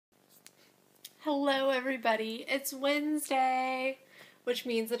Hello everybody, it's Wednesday, which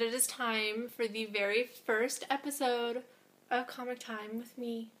means that it is time for the very first episode of Comic Time with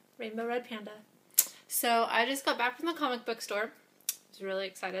me, Rainbow Red Panda. So I just got back from the comic book store. I was really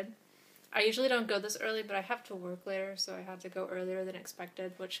excited. I usually don't go this early, but I have to work later, so I had to go earlier than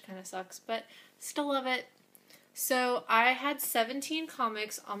expected, which kind of sucks, but still love it. So I had 17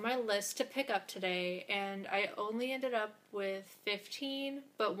 comics on my list to pick up today, and I only ended up with 15,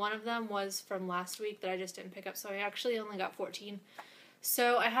 but one of them was from last week that I just didn't pick up, so I actually only got 14.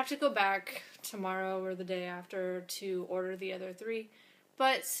 So I have to go back tomorrow or the day after to order the other 3,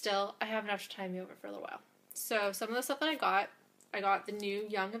 but still, I have enough to time me over for a little while. So some of the stuff that I got the new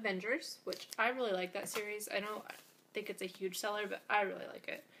Young Avengers, which I really like that series. I think it's a huge seller, but I really like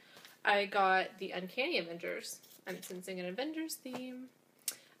it. I got the Uncanny Avengers. I'm sensing an Avengers theme.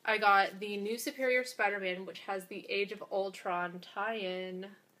 I got the new Superior Spider-Man, which has the Age of Ultron tie-in.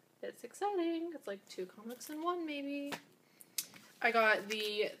 It's exciting. It's like 2 comics in 1, maybe. I got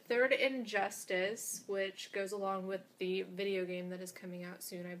the Third Injustice, which goes along with the video game that is coming out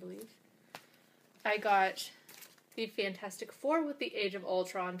soon, I believe. I got the Fantastic Four with the Age of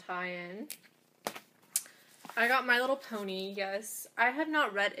Ultron tie-in. I got My Little Pony, yes. I have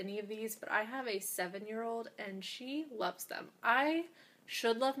not read any of these, but I have a 7-year-old, and she loves them. I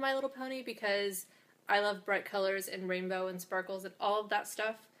should love My Little Pony because I love bright colors and rainbow and sparkles and all of that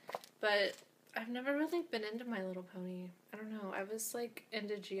stuff, but I've never really been into My Little Pony. I don't know. I was, like,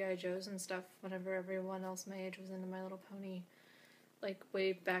 into G.I. Joes and stuff whenever everyone else my age was into My Little Pony, like,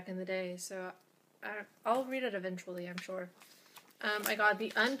 way back in the day, so I'll read it eventually, I'm sure. I got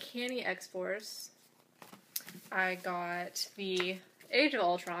the Uncanny X-Force. I got the Age of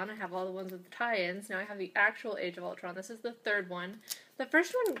Ultron. I have all the ones with the tie-ins. Now I have the actual Age of Ultron. This is the 3rd one. The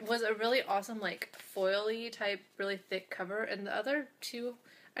first one was a really awesome, like, foil-y type, really thick cover, and the other 2,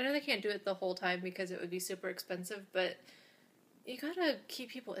 I know they can't do it the whole time because it would be super expensive, but you gotta keep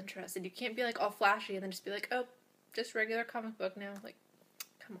people interested. You can't be, like, all flashy and then just be like, oh, just regular comic book now. Like,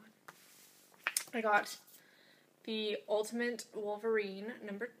 come on. I got the Ultimate Wolverine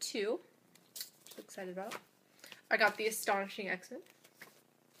number 2, which I'm excited about. I got the Astonishing X-Men.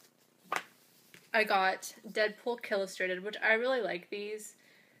 I got Deadpool Illustrated, which I really like these.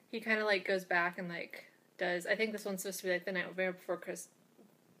 He kind of, like, goes back and, like, does... I think this one's supposed to be, like, The Nightmare Before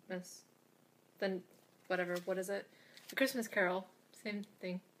Christmas. Then, whatever, what is it? The Christmas Carol. Same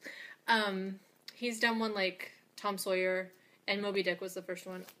thing. He's done one, like, Tom Sawyer, and Moby Dick was the first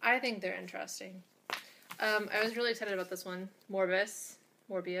one. I think they're interesting. I was really excited about this one. Morbius.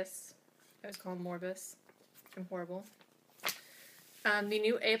 I was calling Morbus. I'm horrible. The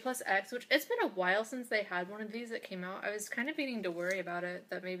new A+X, which it's been a while since they had one of these that came out. I was kind of beginning to worry about it,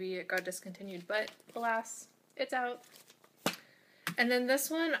 that maybe it got discontinued, but alas, it's out. And then this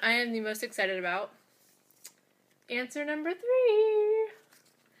one I am the most excited about. Answer number 3.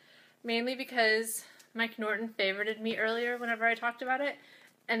 Mainly because Mike Norton favorited me earlier whenever I talked about it,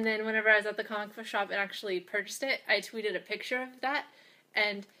 and then whenever I was at the comic book shop and actually purchased it, I tweeted a picture of that,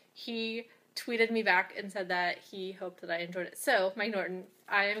 and he tweeted me back and said that he hoped that I enjoyed it. So, Mike Norton,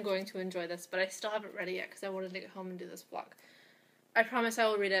 I am going to enjoy this, but I still haven't read it yet because I wanted to get home and do this vlog. I promise I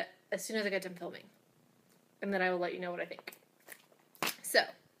will read it as soon as I get done filming, and then I will let you know what I think. So,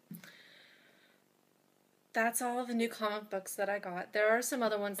 that's all the new comic books that I got. There are some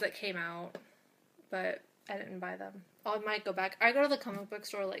other ones that came out, but I didn't buy them. I might go back. I go to the comic book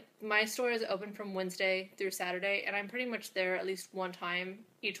store, like, my store is open from Wednesday through Saturday, and I'm pretty much there at least one time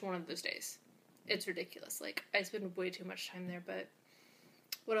each one of those days. It's ridiculous. Like, I spend way too much time there, but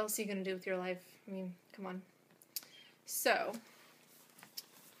what else are you going to do with your life? I mean, come on. So,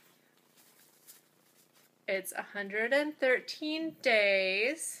 it's 113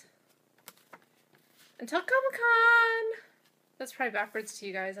 days until Comic-Con! That's probably backwards to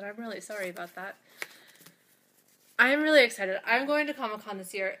you guys, and I'm really sorry about that. I'm really excited. I'm going to Comic-Con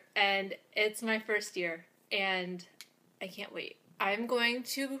this year, and it's my first year, and I can't wait. I'm going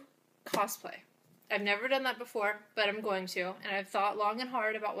to cosplay. I've never done that before, but I'm going to, and I've thought long and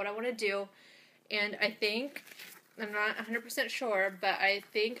hard about what I want to do, and I think, I'm not 100% sure, but I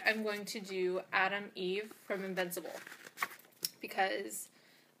think I'm going to do Adam Eve from Invincible, because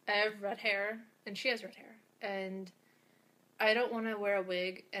I have red hair, and she has red hair, and I don't want to wear a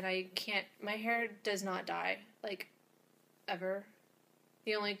wig, and I can't, my hair does not dye, like, ever.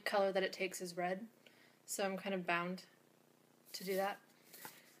 The only color that it takes is red, so I'm kind of bound to do that.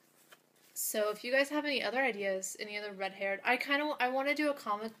 So if you guys have any other ideas, any other red-haired, I want to do a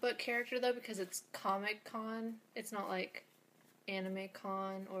comic book character though because it's Comic-Con. It's not like Anime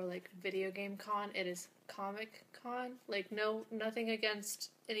Con or like Video Game Con. It is Comic Con. Like, no, nothing against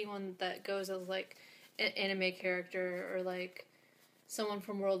anyone that goes as, like, an anime character or, like, someone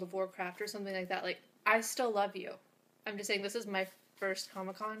from World of Warcraft or something like that. Like, I still love you. I'm just saying this is my first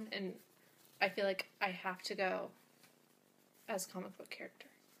Comic Con, and I feel like I have to go as a comic book character.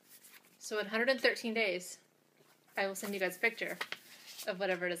 So in 113 days, I will send you guys a picture of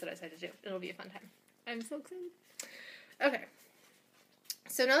whatever it is that I decide to do. It'll be a fun time. I'm so excited. Okay.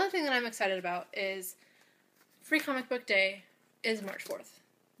 So another thing that I'm excited about is Free Comic Book Day is March 4th.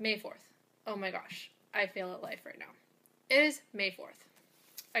 May 4th. Oh my gosh. I fail at life right now. It is May 4th.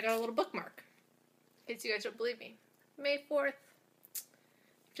 I got a little bookmark. In case you guys don't believe me. May 4th,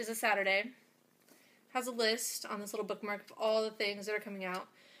 which is a Saturday, has a list on this little bookmark of all the things that are coming out.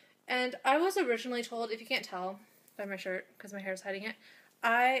 And I was originally told, if you can't tell by my shirt, because my hair is hiding it,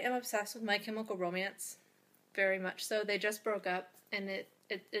 I am obsessed with My Chemical Romance. Very much so. They just broke up, and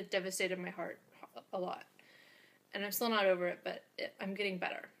it devastated my heart a lot. And I'm still not over it, but I'm getting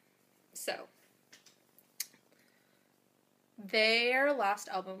better. So, their last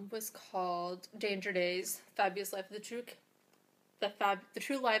album was called Danger Days, Fabulous Life of the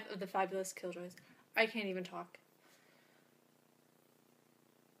True Life of the Fabulous Killjoys. I can't even talk.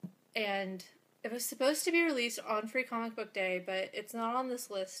 And it was supposed to be released on Free Comic Book Day, but it's not on this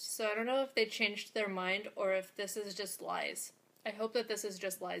list, so I don't know if they changed their mind or if this is just lies. I hope that this is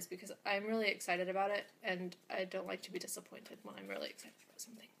just lies, because I'm really excited about it, and I don't like to be disappointed when I'm really excited about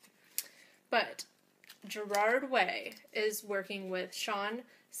something. But Gerard Way is working with Sean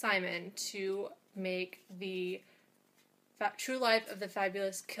Simon to make the True Life of the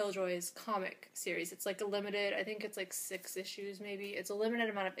Fabulous Killjoys comic series. It's like a limited, I think it's like 6 issues maybe. It's a limited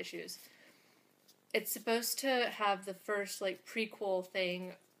amount of issues. It's supposed to have the first like prequel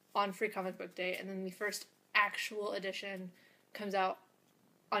thing on Free Comic Book Day, and then the first actual edition comes out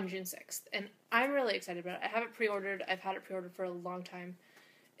on June 6th. And I'm really excited about it. I have it pre-ordered. I've had it pre-ordered for a long time.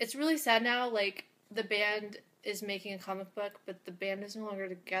 It's really sad now, like, the band is making a comic book, but the band is no longer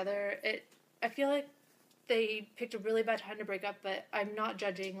together. I feel like they picked a really bad time to break up, but I'm not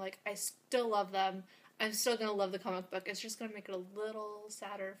judging. Like, I still love them. I'm still going to love the comic book. It's just going to make it a little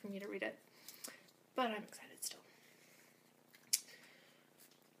sadder for me to read it. But I'm excited still.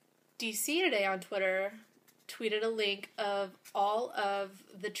 DC Today on Twitter tweeted a link of all of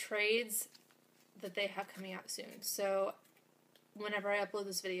the trades that they have coming out soon. So whenever I upload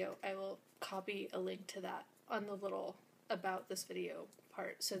this video, I will copy a link to that on the little about this video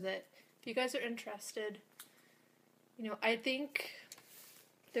part, so that if you guys are interested, you know, I think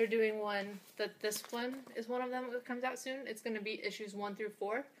they're doing one, that this one is one of them that comes out soon. It's going to be issues 1 through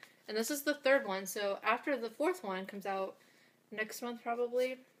 4, and this is the 3rd one, so after the 4th one comes out next month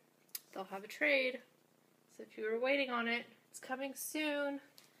probably, they'll have a trade. So if you were waiting on it, it's coming soon.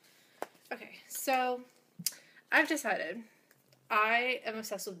 Okay, so I've decided I am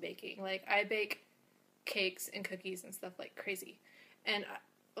obsessed with baking. Like, I bake cakes and cookies and stuff like crazy. And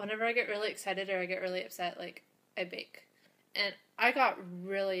whenever I get really excited or I get really upset, like, I bake. And I got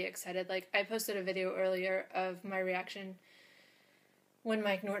really excited. Like, I posted a video earlier of my reaction when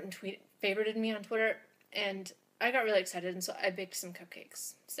Mike Norton favorited me on Twitter, and I got really excited, and so I baked some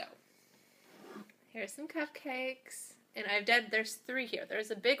cupcakes. So, here's some cupcakes. And there's 3 here.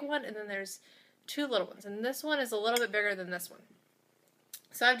 There's a big one, and then there's 2 little ones. And this one is a little bit bigger than this one.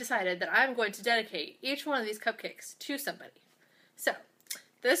 So I've decided that I'm going to dedicate each one of these cupcakes to somebody. So,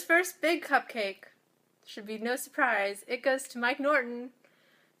 this first big cupcake should be no surprise. It goes to Mike Norton.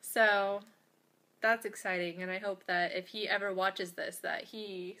 So, that's exciting. And I hope that if he ever watches this, that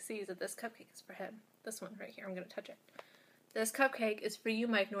he sees that this cupcake is for him. This one right here, I'm going to touch it. This cupcake is for you,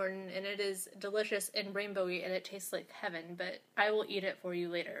 Mike Norton, and it is delicious and rainbowy, and it tastes like heaven, but I will eat it for you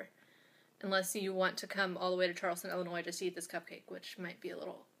later. Unless you want to come all the way to Charleston, Illinois just to eat this cupcake, which might be a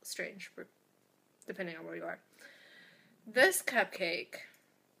little strange, depending on where you are. This cupcake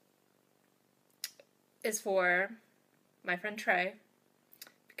is for my friend Trey,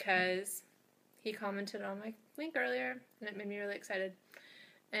 because he commented on my link earlier, and it made me really excited.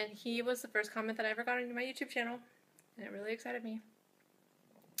 And he was the first comment that I ever got into my YouTube channel, and it really excited me.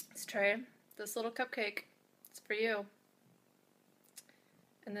 So Trey, this little cupcake, it's for you.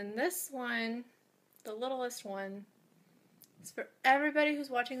 And then this one, the littlest one, is for everybody who's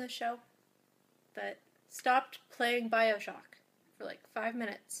watching this show that stopped playing BioShock for like 5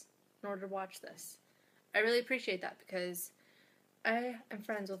 minutes in order to watch this. I really appreciate that, because I am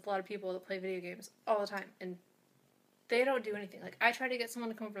friends with a lot of people that play video games all the time, and they don't do anything. Like, I tried to get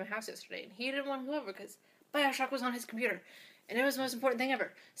someone to come over to my house yesterday, and he didn't want to go over because BioShock was on his computer, and it was the most important thing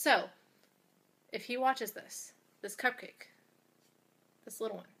ever. So, if he watches this cupcake, this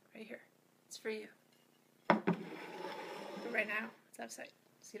little one right here, it's for you. But right now, it's out of sight,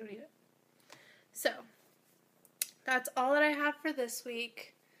 so you don't need it. So, that's all that I have for this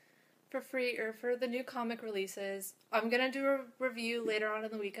week for free, or for the new comic releases. I'm going to do a review later on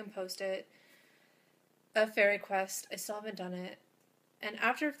in the week and post it of Fairy Quest. I still haven't done it. And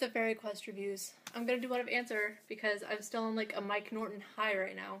after the Fairy Quest reviews, I'm going to do one of Answer, because I'm still on like a Mike Norton high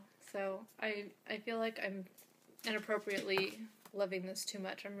right now. So I feel like I'm inappropriately loving this too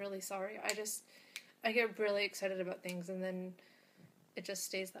much. I'm really sorry. I get really excited about things and then it just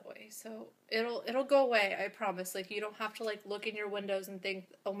stays that way. So it'll go away, I promise. Like, you don't have to like look in your windows and think,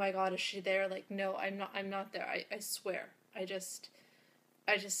 oh my god, is she there? Like, no, I'm not there. I swear.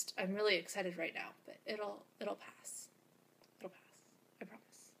 I'm really excited right now, but it'll pass. It'll pass. I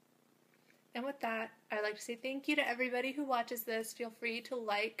promise. And with that, I'd like to say thank you to everybody who watches this. Feel free to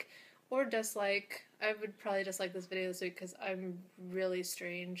like or dislike. I would probably dislike this video this week because I'm really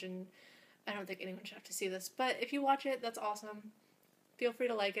strange and I don't think anyone should have to see this. But if you watch it, that's awesome. Feel free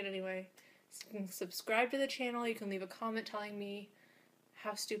to like it anyway. You can subscribe to the channel. You can leave a comment telling me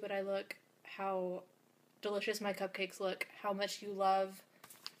how stupid I look, how delicious my cupcakes look, how much you love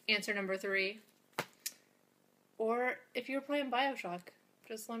Answer number 3. Or if you were playing Bioshock,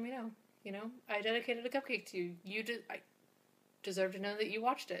 just let me know. You know, I dedicated a cupcake to you. I deserve to know that you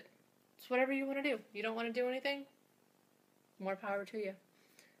watched it. It's whatever you want to do. You don't want to do anything? More power to you.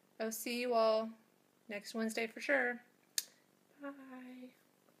 I'll see you all next Wednesday for sure. Bye.